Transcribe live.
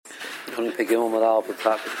Only pick him at the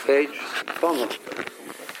top of the page.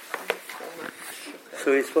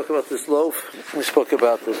 So we spoke about this loaf. We spoke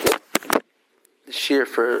about this. The shear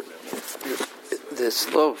for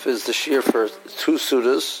this loaf is the shear for 2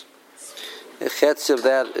 sudas. The chetz of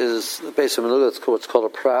that is the base of menuda. It's what's called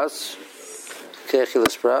a pras,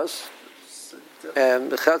 kechilas pras,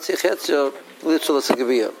 and the chetz literally is a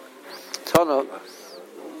gavia. Tana.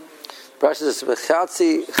 Rashi says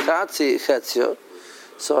chatzi chetz.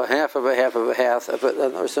 So a half of a half of a half.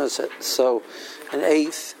 So an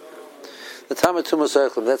eighth. The time of Tumas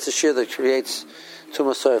Eichlim, that's the shear that creates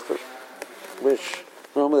Tumas Eichlim, which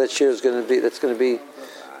normally that shear is going to be. That's going to be.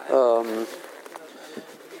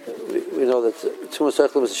 We know that Tumas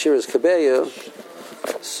Eichlim is the shear is kabeya.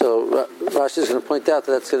 So Rashi is going to point out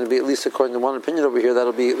that that's going to be, at least according to one opinion over here,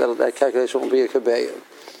 that calculation will be a kabeya.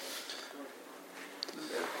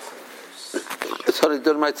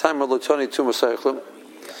 During my time of Lutoni Tumas Eichlim.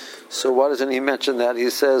 So why doesn't he mention that? He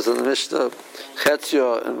says in the Mishnah,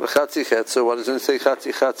 Chetzio and V'chatzi Chetzio. Why doesn't he say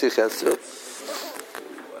Chatzi Chetzio?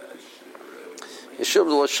 Yeshub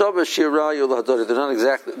l'Shava Shirayu l'Hadori. They're not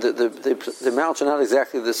exactly, the amounts are not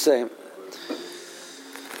exactly the same.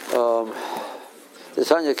 The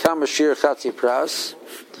Tanya Kama Shir Chatzi Pras.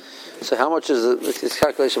 So how much is this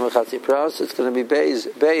calculation of Chatzi Pras? It's going to be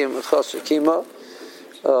Be'im Chos Kima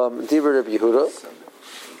Diver Reb Yehuda.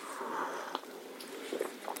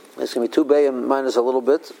 It's going to be 2 bayim minus a little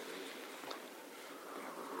bit.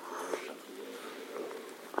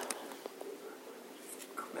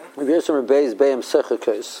 If you're some bayim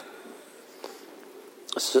sechakos.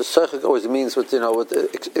 So sechak always means with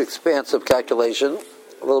the expansive calculation,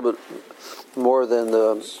 a little bit more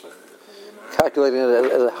than calculating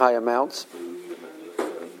it at a high amount.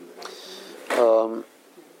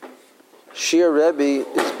 Shir Rebbe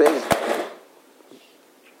is based.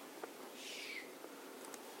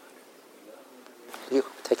 You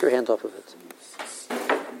take your hand off of it.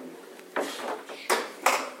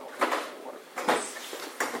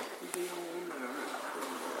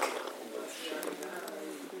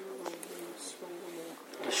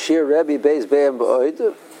 Shir Rebbe Beis Be'em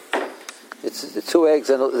Ba'oid. It's 2 eggs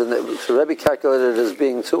and so Rebbe calculated it as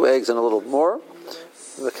being 2 eggs and a little more.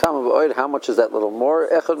 The Kama Ba'oid, how much is that little more?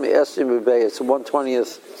 Echad mi'esrim b'beya. It's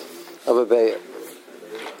 1/20th of a beya.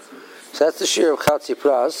 So that's the shir of Chatzi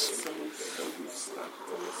Pras.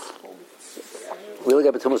 We look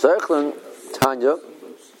at B'tumas Eichlim, Tanya.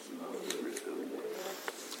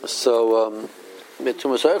 So,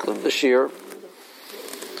 B'tumas Eichlim, the shear,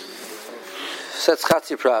 so that's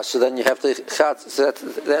Chatzi Pras. So then you have to, so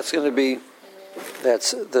that's going to be,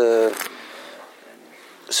 that's the,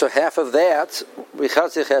 so half of that,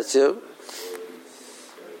 B'chatzi Chetzi,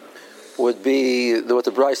 would be, what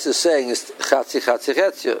the Bryce is saying is Chatzi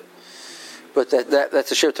Chetzi. But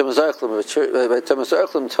that's a shear of B'tumas Eichlim. By B'tumas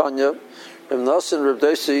Eichlim, Tanya, Reb Nosson, Reb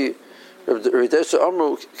Dosi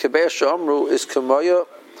Amru, Kebeya Amru is Kamaya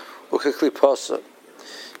or Keklipasa.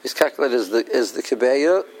 It's calculated as the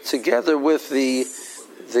Kebeya together with the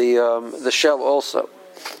shell also.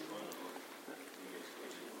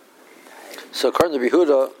 So according to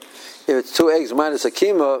Yehuda, if it's 2 eggs minus a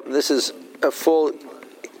kima, this is a full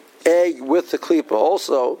egg with the klipa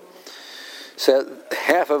also. So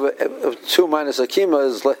half of 2 minus a kima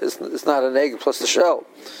is not an egg plus the shell.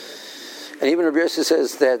 And even Rabbi Yossi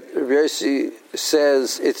says that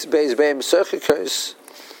it's beis beim sochekos.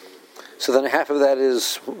 So then half of that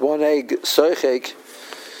is 1 egg sochek.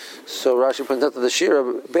 So Rashi points out that the shir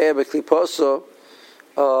of be'er bekliposo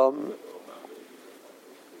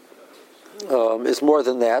is more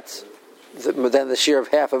than that, than the shir of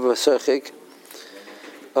half of a sochek.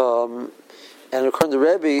 And according to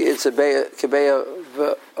Rebbe, it's a kebeya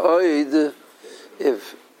v'oid.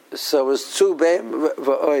 If so, it's 2 beim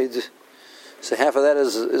v'oid. So half of that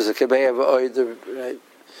is a kebeya v'oid, right?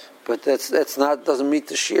 But that's not, doesn't meet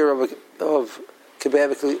the shear of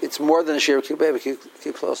kebeya. It's more than a shear of kebeya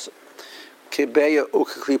v'kliposa. Kebeya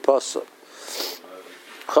u'kliposa.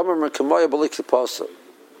 Chamer me'kemoya b'likliposa.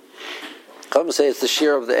 Chamer say it's the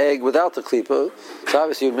shear of the egg without the klipa. So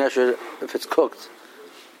obviously you measure it if it's cooked.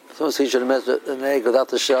 Someone says you should measure an egg without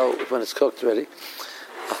the shell when it's cooked already.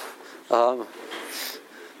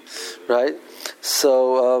 Right?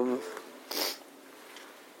 So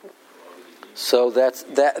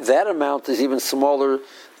that amount is even smaller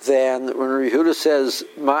than when Yehuda says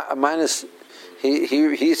minus.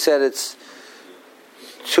 He said it's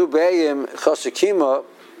 2 bayim chosakima,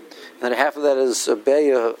 and half of that is a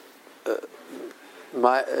bayah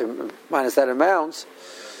minus that amount.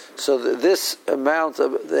 So this amount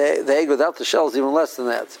of the egg without the shell is even less than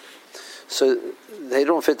that. So they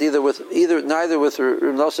don't fit neither with Rav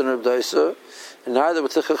Nosson and Rav Daisa, and neither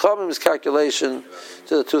with the Chachamim's calculation.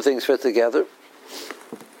 So the two things fit together.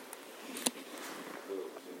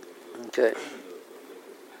 Okay.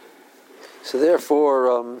 So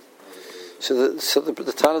therefore,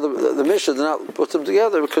 the Tana of the Mishnah did not put them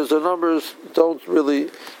together because the numbers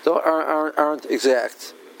aren't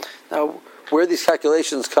exact. Now, where these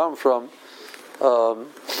calculations come from,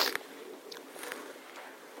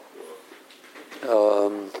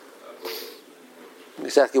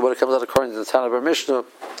 exactly what it comes out according to the Tana of our Mishnah,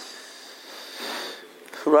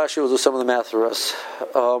 Rashi will do some of the math for us.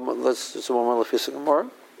 Let's do some more Lefisa Gemara.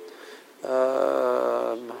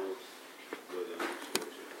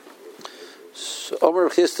 So Omer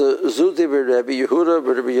Chista Zudi Rabbi Yehuda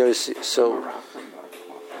Rabbi Yossi. So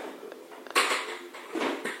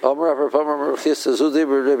Omer Chista Zudi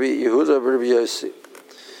Rabbi Yehuda Rabbi Yossi.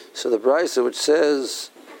 So the Brisa which says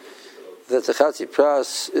that the Chatzi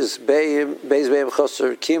Pras is Beis Beim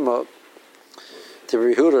Choser Kima. The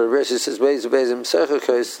Rabbi Yehuda Rabbi Yossi says Beis Beim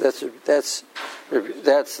Sechakos.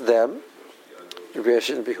 That's them. Rabbi Yossi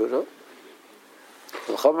and Rabbi Yehuda.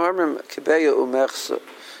 It's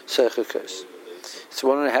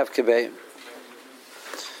 1.5 kibbayim.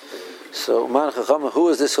 So, Man Chachamim, who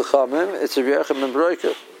is this Chachamim? It's a Eiruvin ben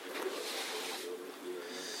Broika.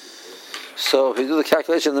 So, if you do the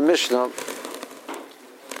calculation in the Mishnah,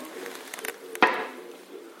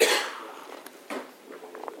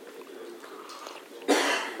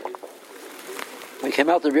 we came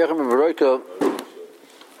out, the Eiruvin ben Broika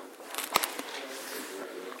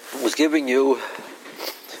was giving you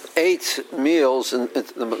 8 meals, and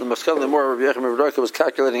the Maskal the more Rabbi Yechim Rabbi was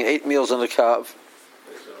calculating 8 meals in a kav,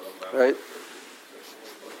 right?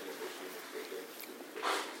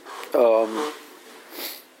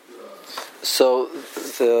 So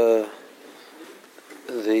the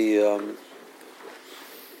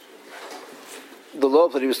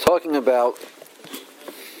loaf that he was talking about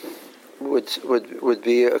would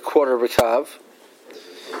be a quarter of a kav.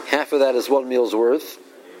 Half of that is 1 meal's worth.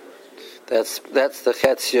 That's the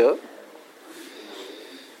chetzia,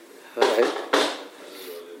 right?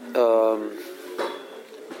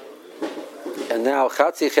 And now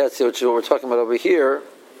chatzi chetzia, which is what we're talking about over here,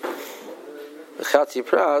 the chatzi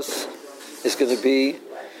pras is going to be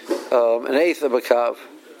an eighth of a kav.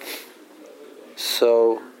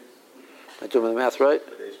 So, am I doing the math right?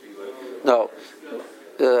 No,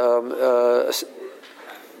 a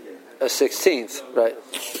 16th, right?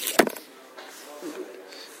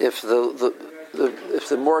 If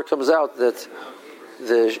the more comes out that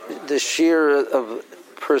the shear of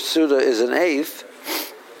per suda is an eighth,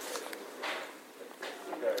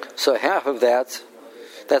 so half of that's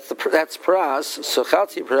pras. So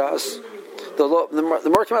chatzi pras. The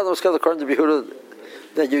more come out of the according to Yehuda,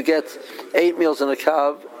 that you get 8 meals in a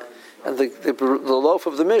kav, and the loaf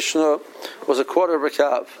of the Mishnah was a quarter of a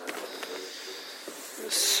kav.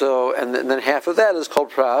 So and then half of that is called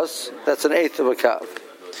pras. That's an eighth of a kav.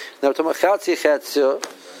 Now, to chatzi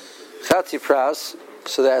pras,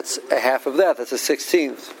 so that's a half of that. That's a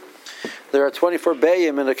 16th. There are 24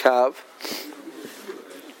 bayim in a kav.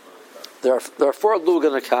 There are 4 lug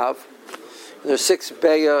in a kav. There are 6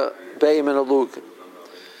 bayim in a lug.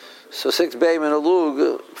 So 6 bayim in a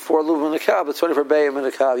lug, 4 lug in a kav. That's 24 bayim in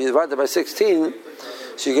a kav. You divide that by 16,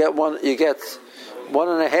 so you get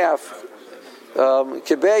 1.5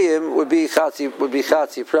 kibayim would be chatzi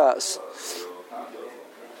pras.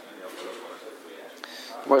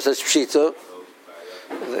 More says pshita.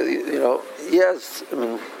 Yes. I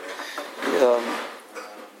mean,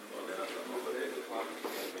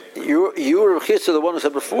 you were the one who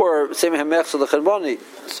said before, same hemechsa the charboni.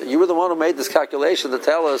 So you were the one who made this calculation to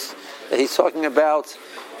tell us that he's talking about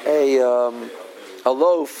a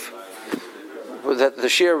loaf that the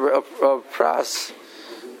shear of pras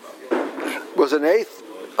was an eighth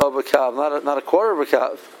of a kav, not a quarter of a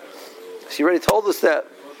kav. So he already told us that.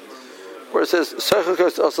 Where it says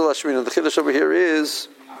Sechakos also Lashmina. The chiddush over here is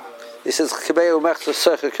it says Kibeu Mechsa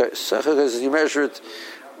Sechakos. Sechakos is you measure it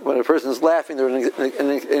when a person is laughing. They're in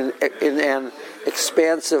an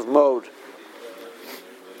expansive mode.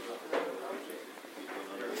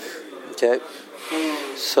 Okay,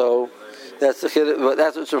 so that's the chiddush. But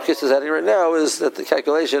that's what Rav Kiss is adding right now is that the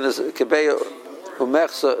calculation is Kibeu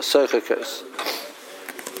Mechsa Sechakos.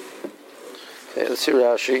 Okay, let's see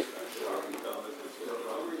Rashi.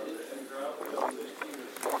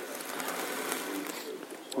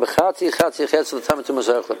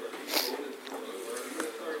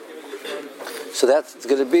 So that's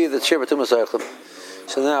going to be the Shir B'Tum Masaychim.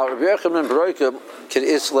 So now Rabbi Yechim and Baroika can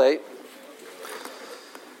islay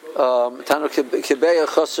Tano Kibeya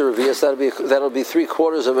Chaser Revius, that'll be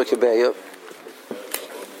 3/4 of a Kibeya.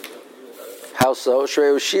 How so?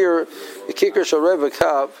 Shrei Shir, the Kikar Sharev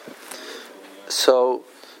Kav. So,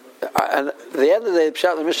 and the end of the day,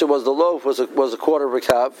 Pshat the Mishnah was the loaf was a 1/4 of a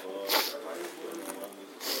kav.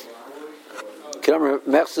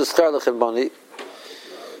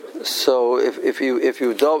 So if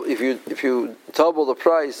you double the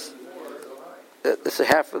price, it's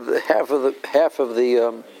half of the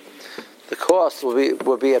cost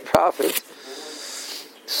will be at profit.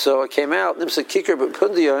 So it came out. Nimsa Kikar but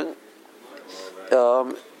Pundion,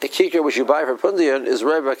 a Kikar which you buy for Pundion is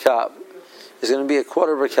Reva Kav. Is going to be a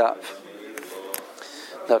 1/4 of a kav.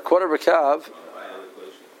 Now, 1/4 of a kav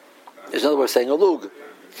is another way of saying a lug.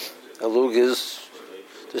 A lug is,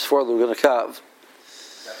 there's 4 lug in a kav.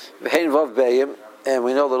 V'hein vav bayim, and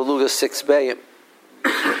we know that a lug is 6 bayim.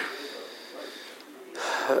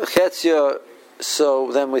 Chetzia,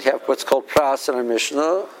 so then we have what's called pras in our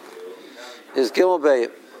Mishnah, is gimel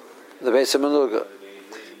bayim, the base of menuga.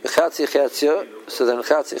 V'chatzi chetzia, so then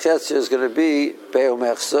chatzi chetzia is going to be bayom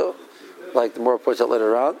echsa, like the more points out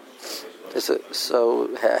later on. So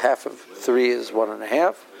half of 3 is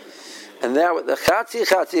 1.5, and that the chatzi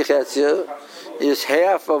is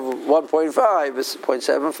half of 1.5 is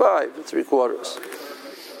 0.75, 3/4.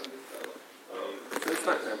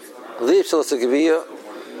 Leaf Salasagavia.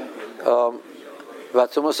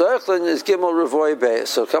 But Tumas Eichlin is Gimel Revoy Bay.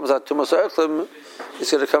 So it comes out Tumas Eichlin.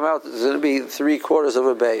 It's going to come out. It's going to be 3/4 of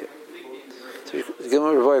a bay.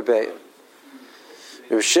 Gimel Revoy Bay.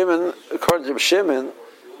 Reb Shimon, according to Reb Shimon,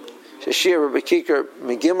 Shashir Reb Kikar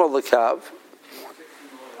Megimel Lekav.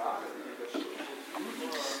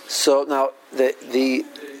 So now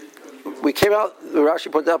we came out. Rashi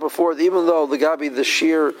pointed out before that even though the Gabi the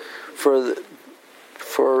shear for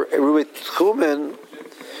Eiruvin Tchumen,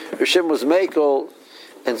 Reb Shimon was makel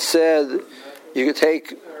and said you could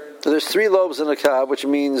take. There's 3 loaves in a kav, which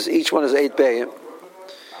means each one is 8 bayim.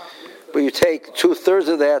 But you take 2/3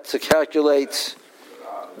 of that to calculate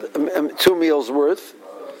 2 meals worth,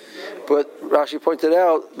 but Rashi pointed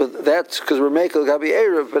out, but that's because we're making Gabi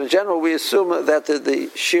Eruv. But in general, we assume that the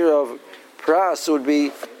shear of pras would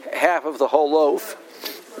be half of the whole loaf,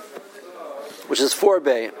 which is 4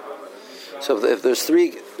 bayim. So if there's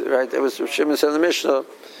 3, right? That was Shimon said in the Mishnah.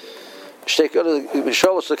 There's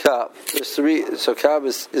 3, so kav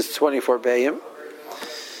is 24 bayim.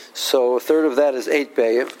 So 1/3 of that is 8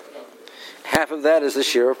 bayim. Half of that is the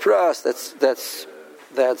shear of pras.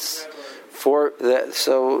 That's 4.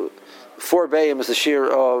 So 4 bayim is the shear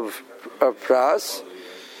of pras.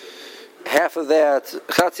 Half of that,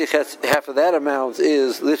 half of that amount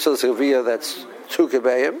is lifsal savia. That's 2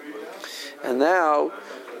 kebayim, and now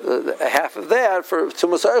half of that for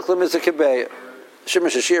tumas archlim is a kebayim.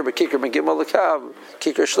 Shemish shir b'kikar megimel lekav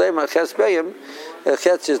kikar shleima ches bayim.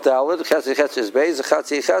 Chetz is daled. Chetz is beis.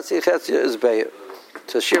 Chetz is bayim.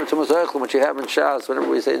 So shir tumas archlim, which you have in Shas, whenever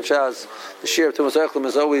we say in Shas, the shir of tumas archlim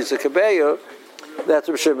is always a kebayim. That's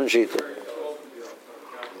Reb Shimon Shita.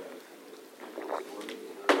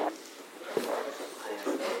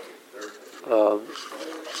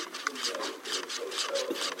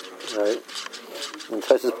 Right. And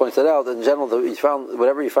Tosfos points it out. In general, you found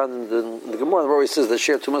whatever you found in the Gemara, where he says the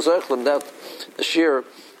shir tumas oichlim, that the shir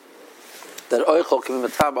that oichel can be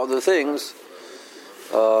matam other things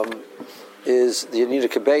is you need a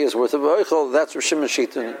kebayah's worth of oichel. That's Reb Shimon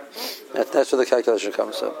Shita. That's where the calculation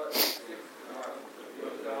comes from.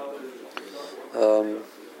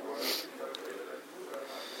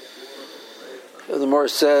 The Gemara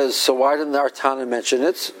says, so why didn't our Tana mention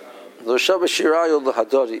it? So the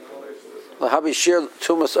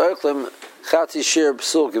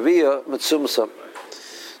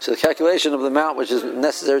calculation of the amount which is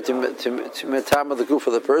necessary to metama the goof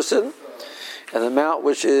of the person, and the amount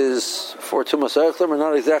which is for tumas oichlim are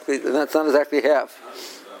not exactly, and that's not exactly half.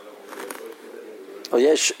 Oh,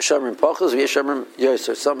 yes, shamrim pachas, yes, shamrim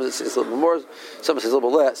yoser. Some says a little bit more, some says a little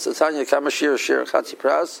bit less. So Tanya kamashir shir chatzi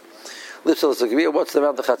pras. What's the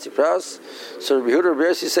amount of chatzi pras? So Rabbi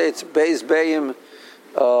Yehuda say it's beis bayim.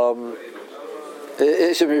 The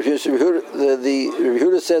Rabbi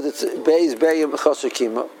Yehuda says it's beis bayim chaser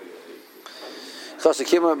kima. Chaser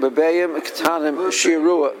kima bebayim ketanim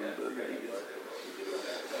shirua.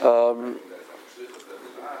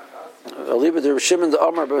 I'll leave it to Rabbi Shimon the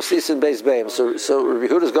Amar b'asisin beis bayim. So Rabbi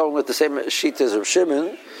Yehuda is going with the same sheet as Rabbi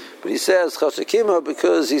Shimon, but he says chaser kima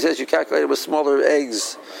because he says you calculate it with smaller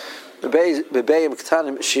eggs. Bebayim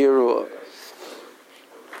ketanim shirua.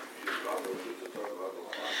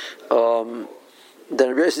 Then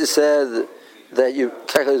Rabbi Yossi said that you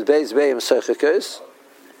calculate beis bayim seichekos.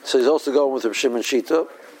 So he's also going with Rabbi Shimon Shita.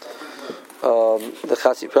 the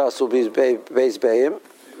Chatzi Pras will be Beis Beim.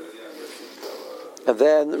 And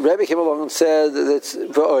then Rebbe came along and said that it's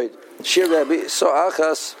V'oid. Shir Rebbe, so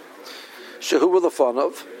Achas, Shehu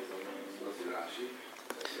L'Fanov.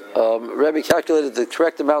 Rebbe calculated the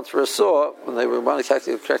correct amount for a saw. When they were wanting to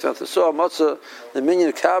calculate the correct amount for a saw, Matzah, the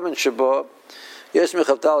minion Kavan Shabbat, Yesh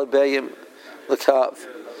Mechav Dal Beim L'Kav.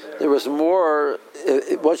 There was more,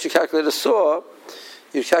 once you calculate a saw,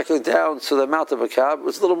 you calculate down, so the amount of a kav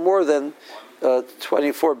was a little more than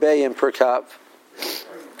 24 bayim per kav.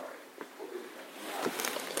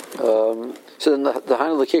 So then the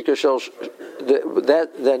Hainu L'Kikar shall,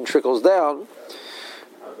 that then trickles down.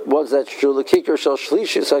 Once that's true, L'Kikar shall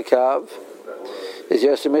Shlishis HaKav is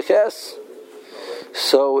Yosem Meches.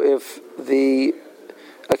 So if a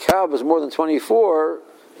kav is more than 24,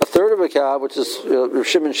 a third of a kav, which is Rav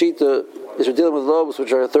Shimon Shita, is we're dealing with loaves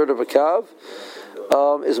which are a third of a kav,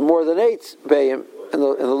 is more than 8 bayim in the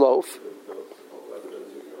loaf.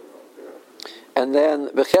 And then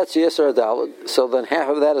B'chetzi Yisar Adalad, so then half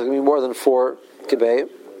of that is going to be more than 4 kibayim.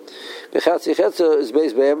 B'chetzi Chetza is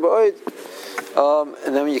Beis Bayim B'oid.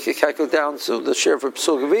 And then when you can calculate down to the share for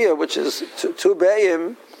Psul Gaviyah, which is 2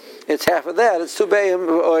 bayim, it's half of that, it's 2 bayim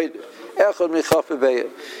B'oid. Echad Michaf B'bayim.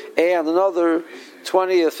 And another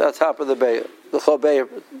 20th on top of the bayim, the Chol Bayim.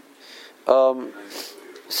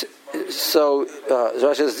 So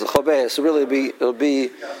Rashi says the Chol so really it'll be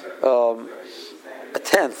a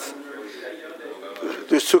tenth.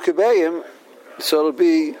 There's 2 kibayim, so it'll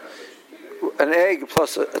be an egg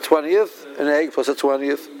plus a 20th, an egg plus a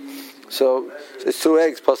 20th. So it's 2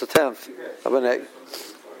 eggs plus a tenth of an egg.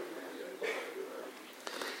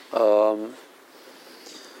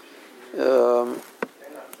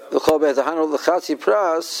 The Chol Bayim, the Hanu L'Chatzi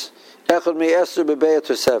Pras, Echad Mi'eser B'Beya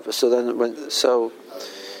Tosefes. So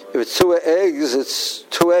if it's 2 eggs, it's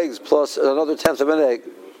 2 eggs plus another tenth of an egg.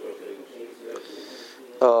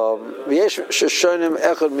 V'yesh sheshonim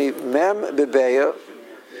echad mimem bebeya.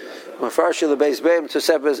 Mefarshi lebeis beim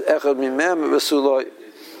tosefes echad mimem v'suloi.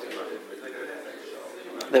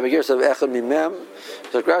 The begirs of echad mimem.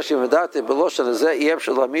 So Rashi v'date beloshan azeh yem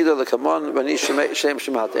shalamida lekamon v'ni shem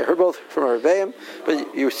shemate. I heard both from Eiruvin,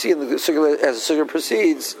 but you see in the sukkah, as the sukkah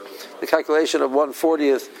proceeds, the calculation of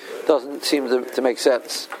 1/40th doesn't seem to make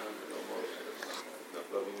sense.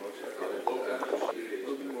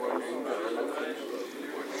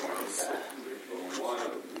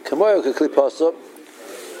 Kamoyo Kliposa.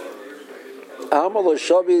 Amalo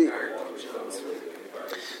Shabi.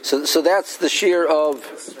 So that's the shear of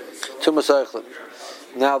Tumas Eichlin.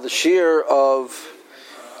 Now the shear of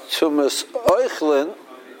Tumas Eichlin,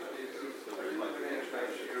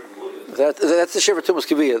 that's the shear for Tumas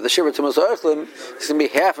Kaviyah. The shear for Tumas Eichlin is going to be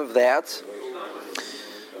half of that,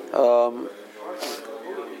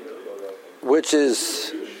 which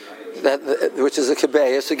is a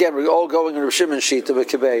kibeya. So again, we're all going in Rav Shimon sheet of a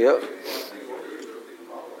kibeya,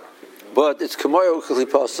 but it's kamoyo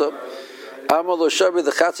klipasa. Amalo shabi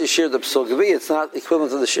the chatzi shear the psul gaviyah. It's not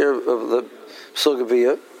equivalent to the shear of the psul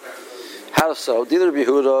gaviyah. How so? Diler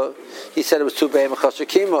Yehuda, he said it was 2 bayim chaser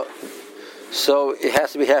kima, so it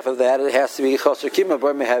has to be half of that. It has to be chaser kima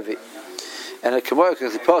bar mehevi, and a kamoyo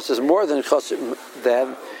klipasa is more than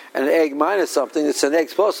an egg minus something. It's an egg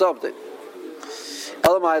plus something.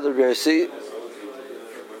 Elamai l'Resi,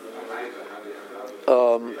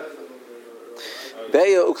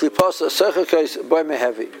 Beya uklipasa sechakos bar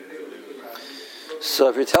mehevi. So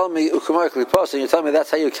if you're telling me ukumar klipasa, and you're telling me that's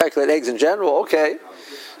how you calculate eggs in general, okay.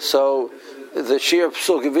 So the shear of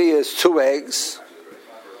psul gaviyah is 2 eggs,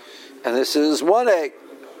 and this is 1 egg.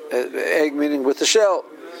 Egg meaning with the shell.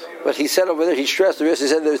 But he said over there, he stressed the rest. He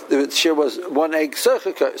said the shear was 1 egg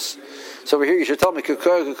sechakos. So over here, you should tell me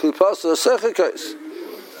kukar klipasa sechakos.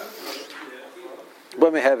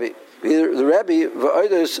 Heavy. Either the Rebbe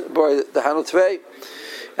v'oidos by the Hanu Tvei,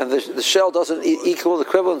 and the shell doesn't equal the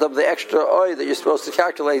equivalent of the extra oil that you're supposed to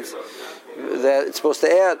calculate, that it's supposed to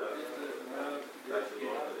add.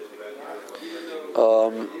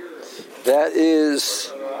 That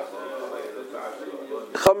is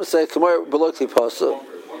below klipasa.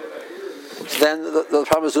 Then the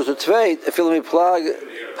problem is to Tvei. If you let me plug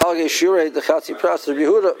shure the Chatzi Pras of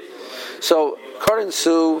Yehuda. So according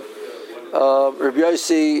to Rabbi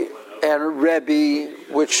Yossi and Rebbe,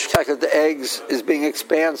 which calculate the eggs is being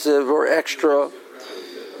expansive or extra,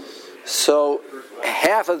 so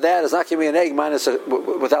half of that is not going to be an egg minus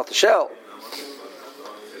without the shell.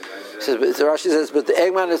 Rashi says, but the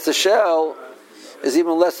egg minus the shell is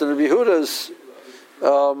even less than Rabbi Yehuda's.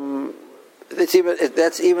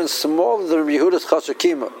 That's even smaller than Rabbi Yehuda's chaser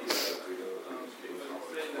kima.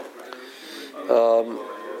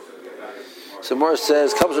 So Morris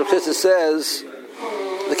says, comes from Chizis says,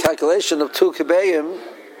 the calculation of 2 kibayim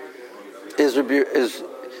is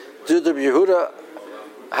due to Yehuda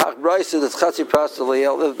Hach Brisa that's Chatzi Pras to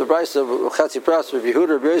Liel. The Brisa of Chatzi Pras of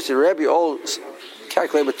Yehuda, Rabbi Yossi, Rabbi all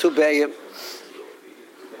calculate with 2 bayim.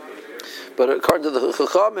 But according to the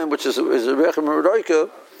Chachamim, which is a Rechem Roika,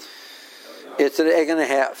 it's an egg and a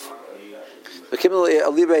half.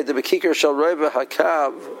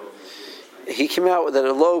 He came out with that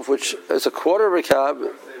a loaf which is a quarter of a kab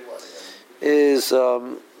is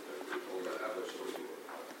Vav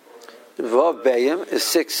Bayim is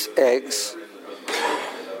 6 eggs.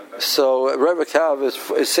 So Reva Kav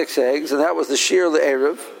is 6 eggs, and that was the Shir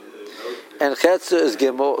Eiruvin. And Chetza is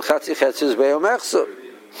Gimel, Chatzi Chetza is Bayom Echsa.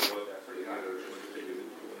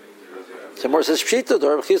 So more says Pshita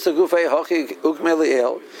Dor Chisa Gufei Hachi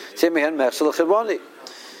Ukmeliel Timehen Mechsa L'Chivoni.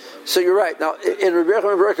 So you're right. Now in Rabbi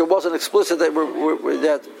Yechon it wasn't explicit that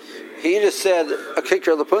that he just said a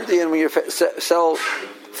kikar lepunti, and when you sell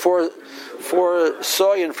four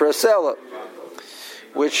soy and for a seller,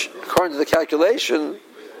 which according to the calculation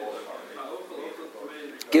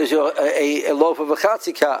gives you a loaf of a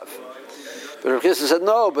chatzi kav. But Rav Chisda said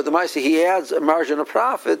no, but the Maisa he adds a margin of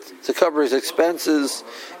profit to cover his expenses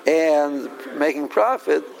and making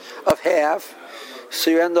profit of half.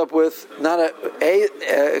 So you end up with not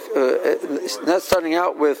starting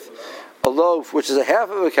out with a loaf which is a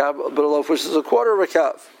half of a kav, but a loaf which is a quarter of a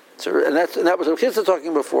kav. So, and that was Rav Chisda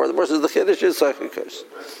talking before. The verse is the Chiddush is Sachikos.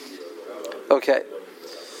 Okay.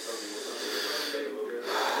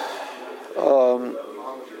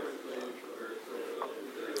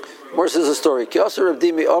 More says a story. Kiosar of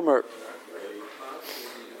Dimi Omer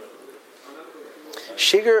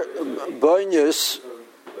Shiger Boinus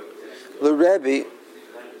the Rebbe,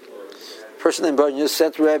 person named Boinus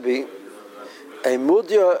sent Rebbe a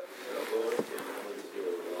mudya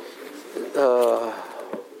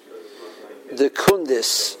the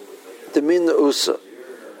kundis the min usa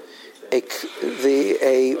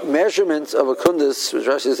a measurement of a kundis, which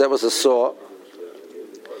Rashi says that was a saw,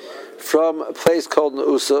 from a place called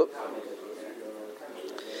Neusa.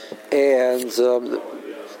 And the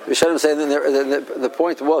Rishonim say the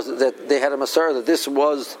point was that they had a Masar that this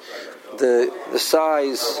was the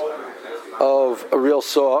size of a real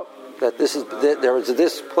saw. That there was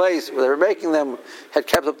this place where they were making them, had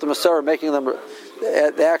kept up the Masar, making them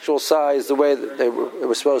at the actual size the way that it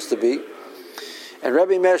was supposed to be. And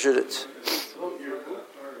Rebbe measured it.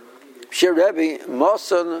 Shir Rebbe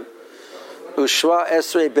Mosan Ushwa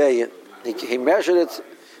Esrei Beyin. He measured it.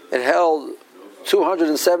 It held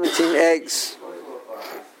 217 eggs.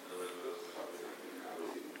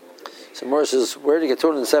 So Morris says, where did he get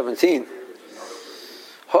 217?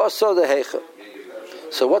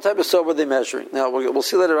 So what type of saw were they measuring? Now we'll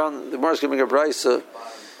see later on. The Morris is giving a brisa.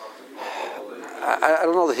 I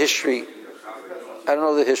don't know the history.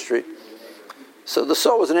 So the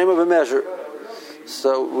saw was the name of a measure.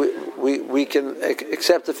 So we can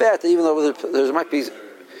accept the fact that even though there might be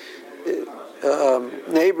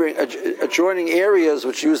neighboring, adjoining areas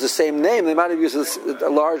which use the same name, they might have used a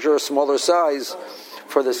larger or smaller size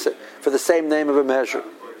for the same name of a measure.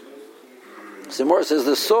 So Morris says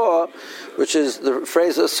the saw, which is the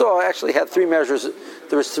phrase of saw, actually had 3 measures.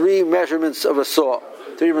 There was 3 measurements of a saw,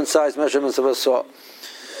 3 different size measurements of a saw.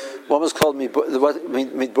 One was called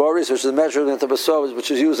midboris, which is the measurement of a saw, which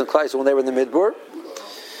was used in Kleisel when they were in the midbor.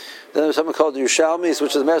 Then there was something called the Yushalmis,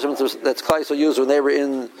 which is the measurement that Kleisel used when they were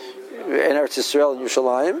in Eretz Yisrael and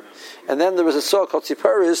Yerushalayim. And then there was a saw called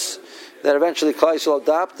Tziparis that eventually Kleisel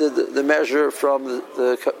adopted the measure from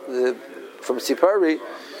from Tzipari,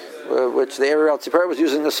 which the area of Tzipari was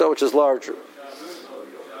using the saw which is larger.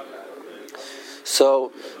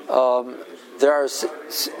 So there are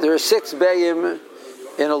 6 bayim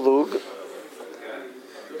in a lug.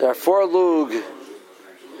 There are 4 lug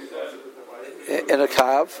in a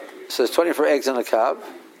kav. So there's 24 eggs in a kav.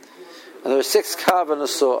 And there are 6 kav in a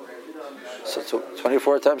saw. So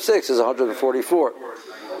 24 times 6 is 144.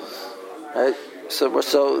 Right? So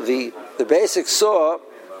the basic saw,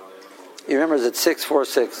 you remember, is at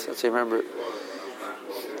 646. Let's remember it.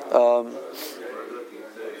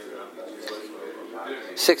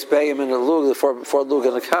 6 bayim in a lug, the 4 lug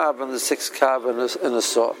in a kav, and the 6 kav in a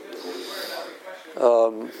saw.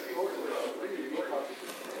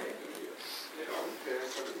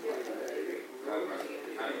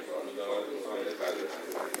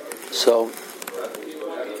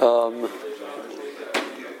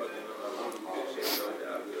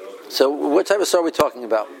 So what type of saw are we talking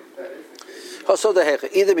about?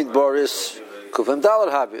 Either midboris kufim dalar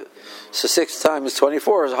habi. So 6 times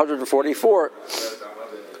 24 is 144.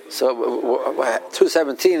 So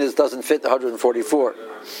 217 doesn't fit the 144.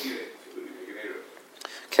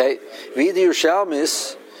 Okay, V'idi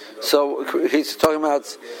Yerushalmis. So he's talking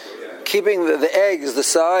about keeping the eggs, the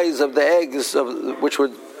size of the eggs, which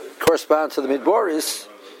would correspond to the midboris,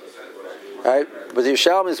 right? But the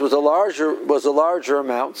Yerushalmis was a larger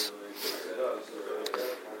amount.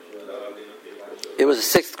 It was a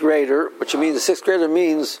sixth grader, which means the sixth grader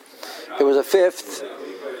means it was a fifth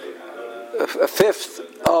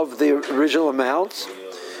of the original amount.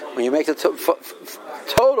 When you make the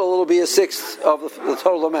total, it'll be a sixth of the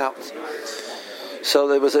total amount.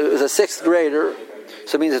 So it was a sixth grader,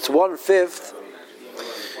 so it means it's 1/5.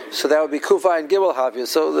 So that would be Kufa and Gimel Havia.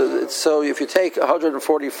 So if you take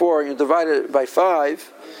 144 and you divide it by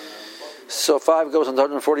 5, so 5 goes into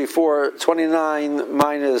 144, 29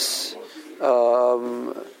 minus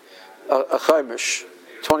a chaimish,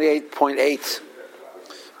 28.8.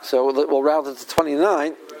 So we'll round it to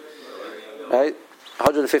 29, right?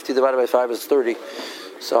 150 divided by 5 is 30.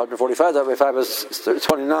 So 145 divided by 5 is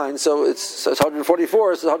 29. So it's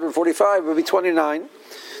 144. So 145 would be 29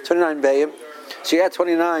 bayim. So you add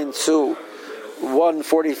 29 to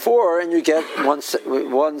 144, and you get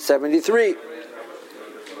 173.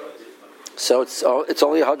 So it's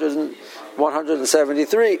only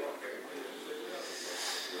 173.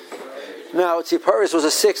 Now, Tziparis was a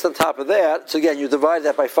sixth on top of that. So again, you divide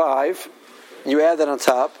that by 5. You add that on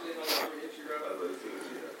top.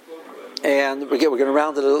 And again, we're going to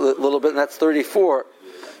round it a little bit, and that's 34.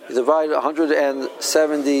 You divide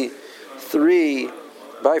 173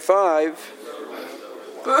 by 5.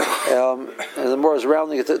 And the more is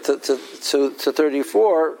rounding it to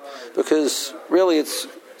 34, because really it's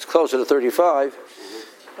closer to 35.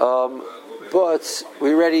 But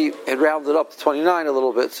we already had rounded up to 29 a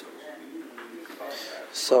little bit.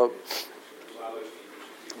 So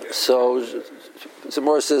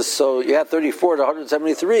Zamora says, so you add 34 to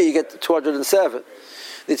 173, you get 207.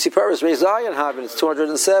 The Tziparis Reizayan Havin, it's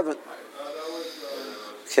 207.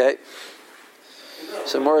 Okay.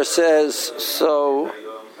 So Zamora says, so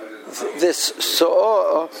this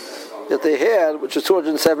So'ah that they had, which was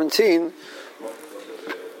 217,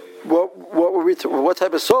 what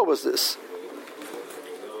type of So'ah was this?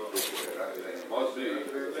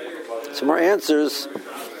 Some more answers.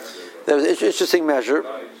 There was an interesting measure.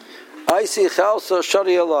 I see chalsa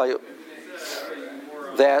shari alayu,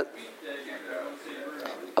 that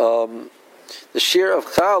the shear of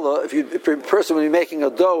challah, if a person would be making a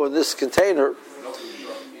dough in this container,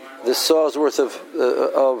 this saw's worth of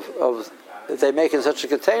if they make in such a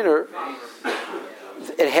container,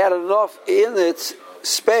 it had enough in its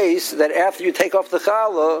space that after you take off the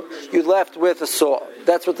challah, you're left with a saw.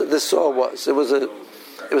 That's what this saw was. It was a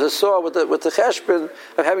saw with the cheshbon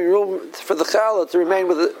of having room for the challah to remain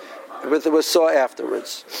with the saw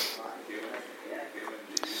afterwards.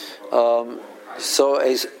 The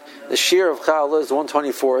shear of challah is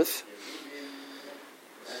 1/24.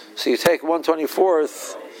 So you take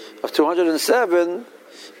 1/24 of 207,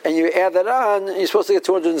 and you add that on, and you're supposed to get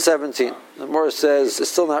 217. The Gemara says it's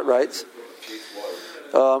still not right.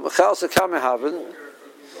 Chalsa kamehaven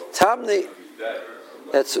tamni.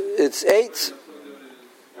 It's 8.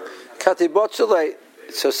 Katibot shalei.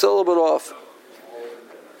 So still a little bit off.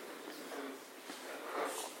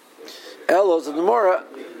 Elos and the Gemara,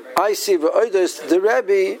 I see v'oidos the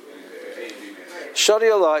Rebbe shari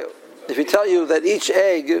alai. If you tell you that each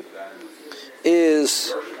egg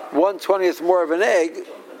is 1/20th more of an egg,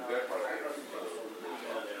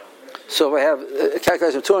 so if I have a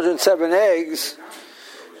calculation of 207 eggs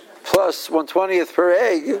plus 1/20th per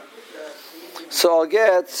egg, so I'll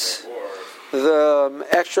get the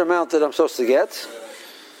extra amount that I'm supposed to get,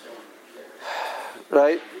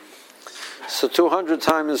 right? So 200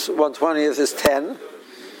 times 1/20th is 10.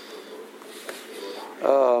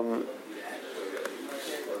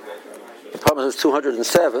 The problem is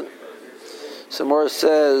 207. So Morah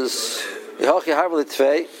says, you would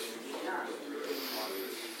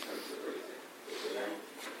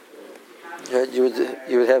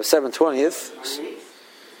have 7/20th.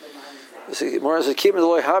 Morah says,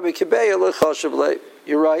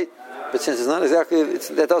 you're right, but since it's not exactly,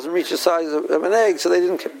 that doesn't reach the size of an egg, so they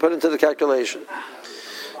didn't put it into the calculation.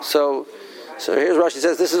 So here's Rashi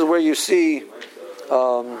says, this is where you see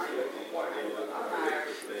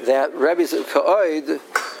that Rebbe's Ka'od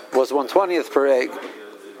was 1/20th per egg,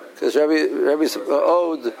 because Rebbe's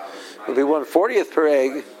Ode would be 1/40th per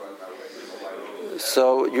egg,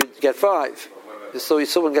 so you get 5. So you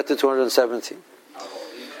still wouldn't get to 217.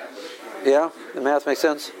 Yeah? The math makes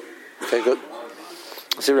sense? Okay, good.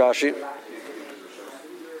 Let's see Rashi.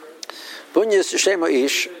 Bunyas Shema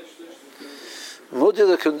Ish. Mudi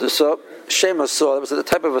the kundusa, shema saw. That was the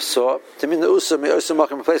type of a saw. To mean the usa, me usa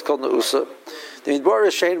makim a place called the usa. The midbar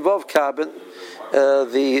is shein vav kabin.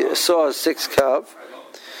 The saw is 6 kav.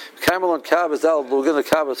 Carmel on kav is dal luga. The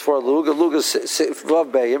kav is 4 luga. Luga is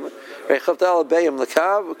vav bayim. Rechav dal bayim the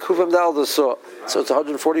kav. Kufam dal the saw. So it's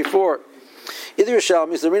 144. Either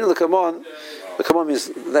Yerushalmi is the reading of the Kamon. The Kamon means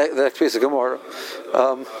that piece of Gemara.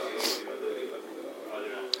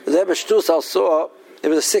 The Beshtus al saw. It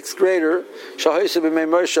was a 6th grader. Shahayse b'mei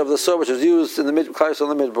Moshe of the saw which was used in the Klais on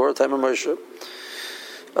the midbar time of Moshe.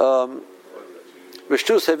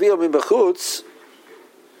 Beshtus havio min bechutz.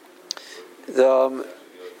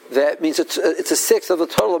 That means it's a 1/6 of the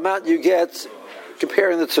total amount you get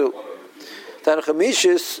comparing the two.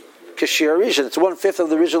 Tanachamishis kashir rishon. It's 1/5 of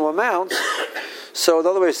the original amount. So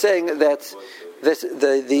another way of saying that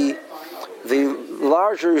the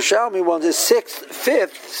larger Yerushalmi one is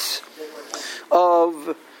 6/5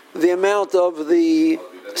 of the amount of the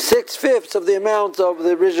 6/5 of the amount of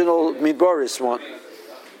the original Midbaris one.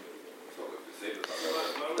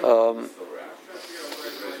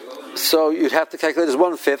 So you'd have to calculate as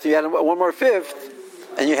 1/5. You add one more fifth,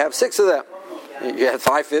 and you have 6 of them. You had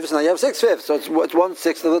 5/5, now you have 6/5. So it's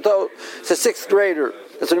 1/6 of the total. It's a 6th grader.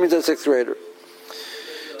 That's what it means. A 6th grader.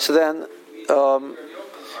 So then,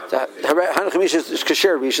 Hanachamish is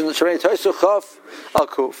kasher rishon. Sharei toisu chaf al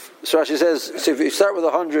kuf. So Rashi says, so if you start with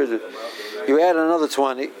 100, you add another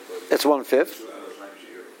 20. That's 1/5.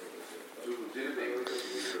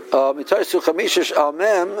 Toisu chamishish al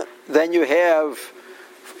mem. Then you have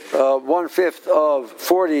 1/5 of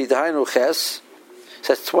 40. The hainu ches.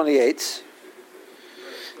 So that's 28.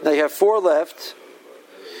 Now you have 4 left.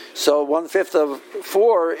 So 1/5 of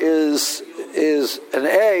 4 is an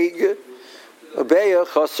egg. A beya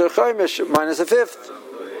chaser chaimish minus a 5th.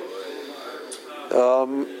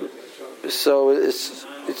 So it's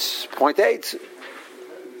 0.8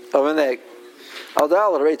 of an egg. Al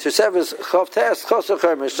dalar rate to 7 is chav test chaser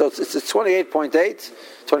chaimish. So it's 28.8.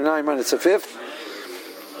 29 minus a 5th.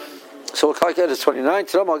 So we'll calculate as 29.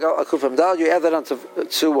 You add that on to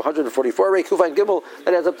 144. Ray Kufa and Gimel,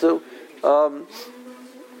 that adds up to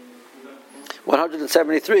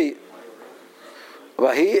 173.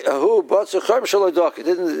 It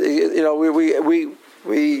didn't,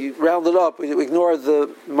 we rounded up. We ignored the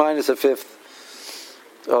minus a 5th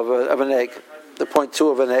of an egg, the 0.2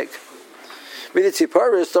 of an egg.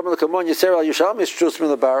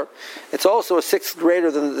 It's also a 6th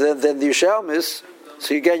greater than the Yerushalmis.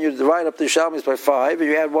 So again, you divide up the Yerushalmis by 5, and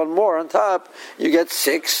you add one more on top, you get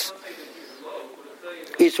 6.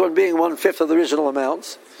 Each one being 1/5 of the original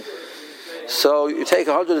amounts. So you take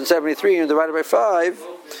 173 and divide it by 5,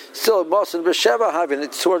 still Mosin B'Sheva having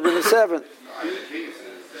it's 207.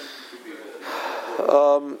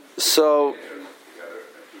 So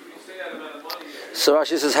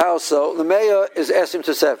Rashi says how so? The Meya is Esim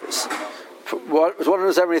to Sephis.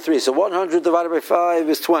 173. So 100 divided by 5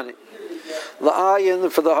 is 20. La'ayin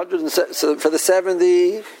for the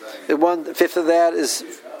 70, the 1/5 of that is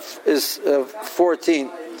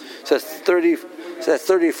 14. So that's 30. So that's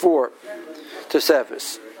 34 to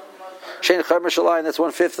Sephis. Shein Chamer Shalayin, that's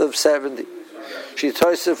 1/5 of 70. She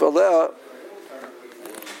Toisif Alea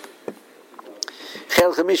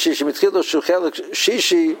Chel Chamishi Shemitzkilu Shuchel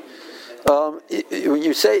Shishi. When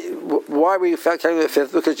you say why we calculate a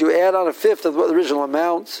 5th, because you add on a 5th of the original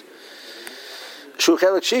amount.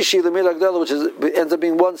 Shuchelik Shishi, the Milagdela, which ends up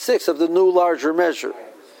being 1/6 of the new larger measure.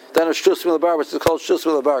 Then a Shtus Milabar, which is called Shtus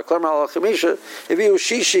Milabar. Klamar al Chamisha. If you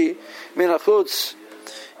Shishi Minachutz,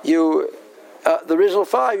 the original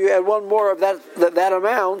 5, you add one more of that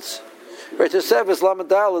amount. Right to 7 is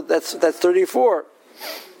Lamadal. That's 34.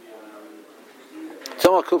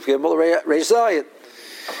 Tomah Kuf Gimel Reish Zayin.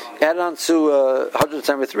 Add on to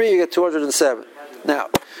 173, you get 207. Now,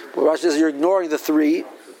 Rashi says you're ignoring the 3.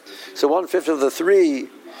 So 1/5 of the 3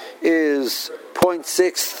 is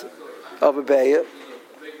 0.6 of a beya.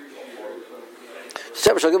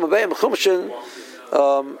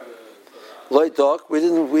 We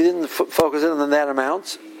didn't focus in on that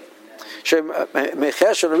amount. So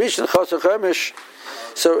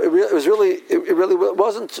it really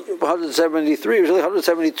wasn't 173. It was really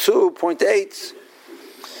 172.8.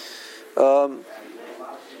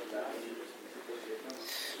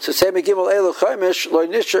 So say Megimel Elo Chaimish Lo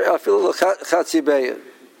Nisher Afilu Chatzi Beya.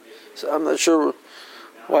 So I'm not sure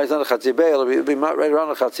why it's not a Chatzi Beya. It'll be right around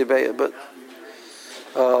a Chatzi Beya, but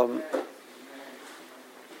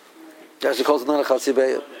actually calls it not a Chatzi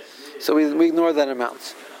Beya. So we ignore that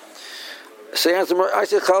amount. So he answered, I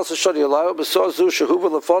said, Chalsa Shadi Alayo, Besozu Shahuva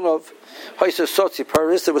Lefonov, Haisa Sotzi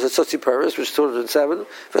Paris, there was a Sotzi Paris, which is 207,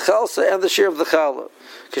 the Chalsa and the share of the Chala.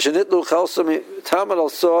 Kishanitlu Chalsa Tamad al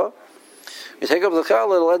Saw, you take up the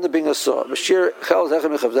Chala, it'll end up being a Saw. Bashir Chal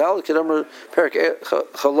Zechem Echavdal, Kedamar Perik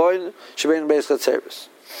Chaloin, Shebein Beis Chatzeris.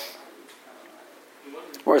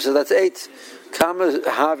 Where it says that's 8. Kama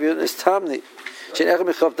Havian is Tamni. Shein Echem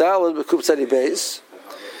Echavdal, Bekup Tzadi Beis.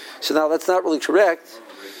 So now that's not really correct.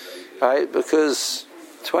 Right, because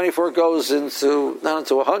 24 goes into not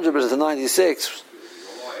into 100, but into 96,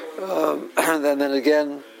 and then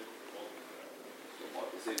again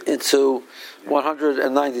into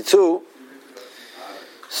 192.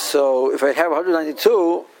 So if I have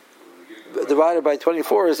 192 divided by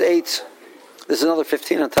 24 is 8. There's another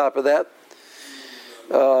 15 on top of that.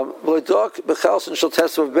 But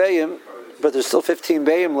there's still 15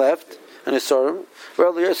 bayim left, and it's Sorim.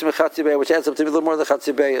 Which adds up to be a little more than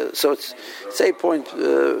Chatzibeya. So it's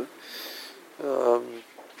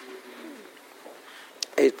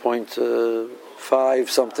 8.5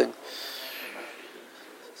 something.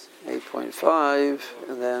 8.5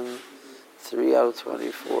 and then 3 out of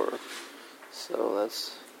 24. So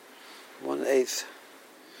that's 1/8.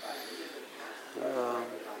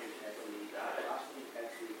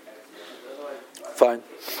 Fine.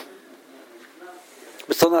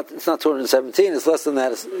 But still not. It's not 217. It's less than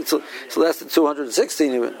that. It's less than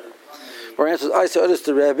 216 even. Our answer is I saw this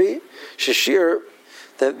to Rebbe Shashir.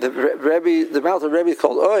 The Rebbe, the mouth of Rebbe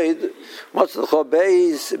called Oid. Much of the Chol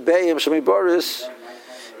Beis Beim Shemi Boris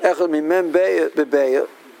Echad Mimem Bebeya.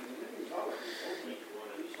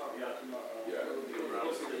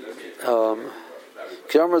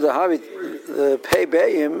 Kiyomer the Havi the Pei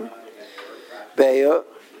Beim Beya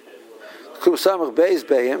Kub Samach Beis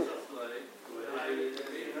Beim.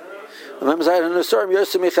 So,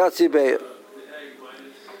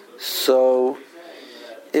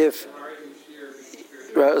 if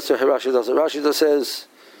Rashi says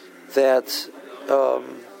that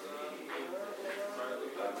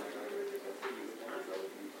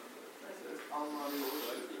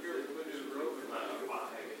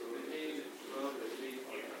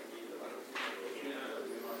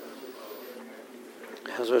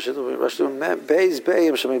Beis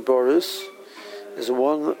Beim Shemei Boris is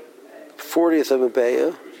 1/40 of a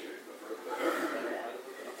beya.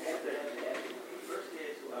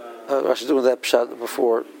 Rashi doing that pshat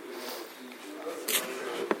before.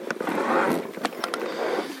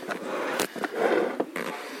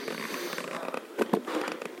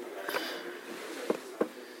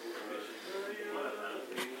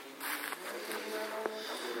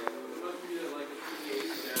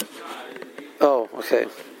 Oh, okay.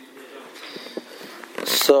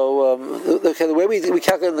 So, the way we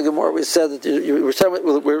calculate in the Gemara, we said that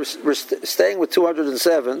we're staying with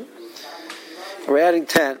 207. We're adding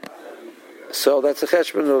 10. So that's a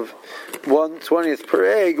cheshbon of 1/20th per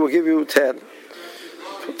egg. Will give you 10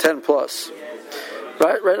 plus.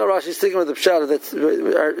 Right now, Rashi's sticking with the pshat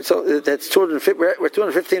that's 250. We're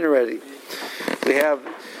 215 already. We have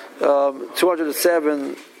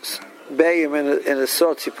 207 bayim in a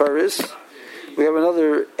sotzi paris. We have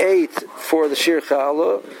another 8 for the shir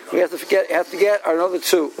challah. We have to get another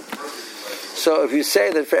 2. So if you say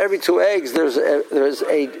that for every 2 eggs there's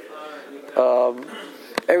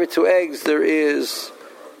every 2 eggs there is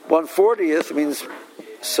 1/40th, means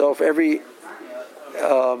so for every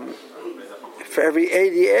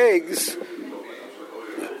 80 eggs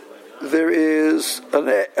there is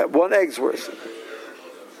 1 egg's worth.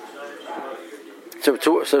 So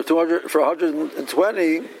 200 for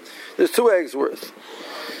 120. There's 2 eggs worth.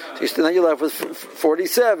 So then you're left with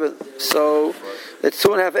 47. So it's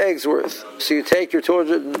 2.5 eggs worth. So you take your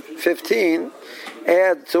 215,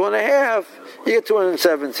 add 2.5, you get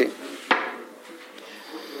 217.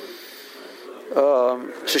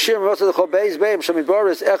 Shashir most of the Chobeis Beim Shemi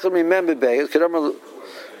Boris Echad Mimem Beis Kedamar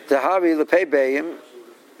Dehavi Lepei Beim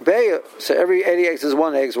Beya. So every 80 eggs is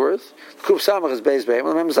 1 egg's worth. Kup Samach is Beis Beim.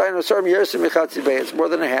 It's more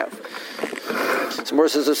than a half. It's more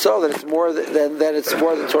says so that it's more than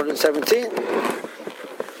 217.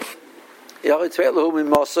 So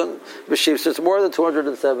it's more than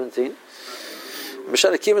 217. It's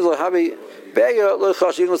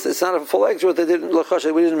not a full egg's worth. We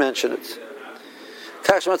didn't mention it.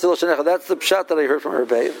 That's the pshat that I heard from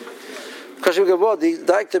Rebbe.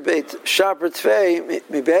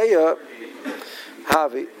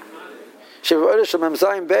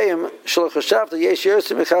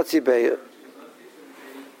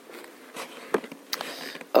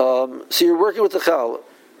 So you're working with the challah.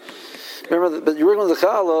 Remember, but you're working with the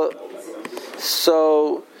challah.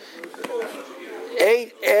 So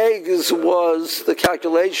 8 eggs was the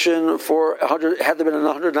calculation for 100. Had to been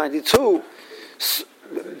 192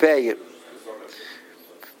 bayim,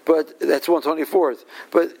 but that's 1/24th.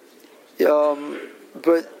 But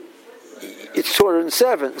it's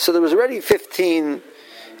 207. So there was already 15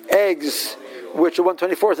 eggs, which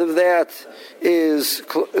 1/24th of that is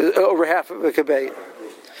over half of a kabay.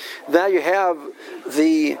 Now you have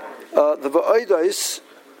the va'odos.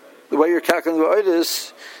 The way you're calculating the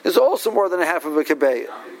va'odos is also more than a half of a kabay.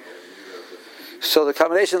 So the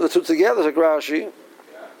combination of the two together is a Rashi.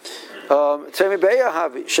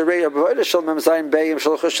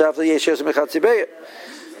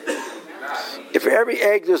 If for every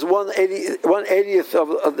egg there's 1/80th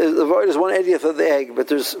of the void is 1/80th of the egg, but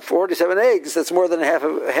there's 47 eggs, that's more than half.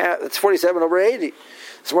 It's 47 over 80.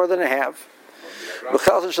 It's more than a half. There's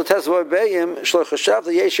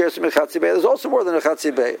also more than a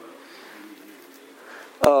chatzibay.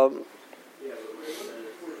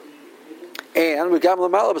 And we got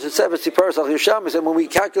Lamalabas at 7 Siparis al Yushalmis, and when we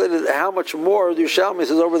calculated how much more the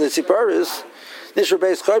Yushalmis is over the Siparis, Nishra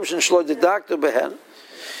Beis Chobshin Shlo Didakta Behen.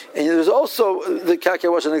 And there's also, the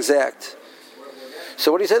calculation wasn't exact.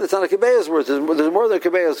 So what do you say that's not a Kabeya's worth? There's more than a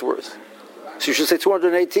Kabeya's worth. So you should say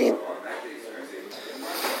 218.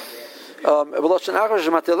 I learned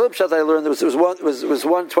there was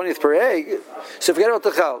 1/20th per egg. So forget about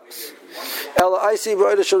the chalas.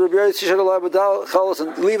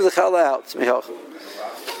 And leave the chala out.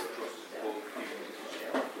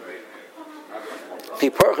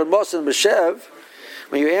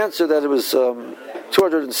 When you answer that it was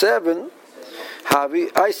 207,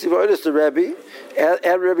 Havi, I see Voidus the Rebbe,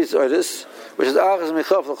 add Rebbe's Voidus, which is Achaz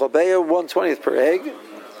Michav L'Chobeya, 1/20th per egg.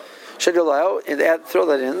 Shedulau, and throw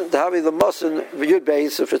that in. The Havi the Mosin Yud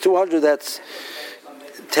base. So for 200, that's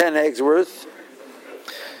 10 eggs worth.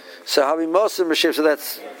 So Havi Mosin Mashif, so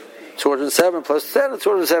that's 207 plus 10 and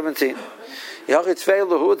 217. Yachitz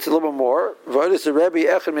Feilahu, it's a little bit more. Voidus the Rebbe,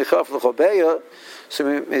 Echad Michav L'Chobeya. So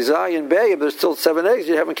Mizayin Beyim, there's still 7 eggs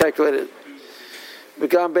you haven't calculated. Yeah,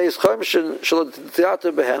 but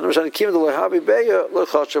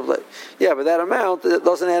that amount, it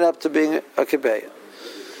doesn't add up to being a kibeya.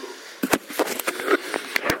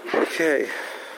 Okay.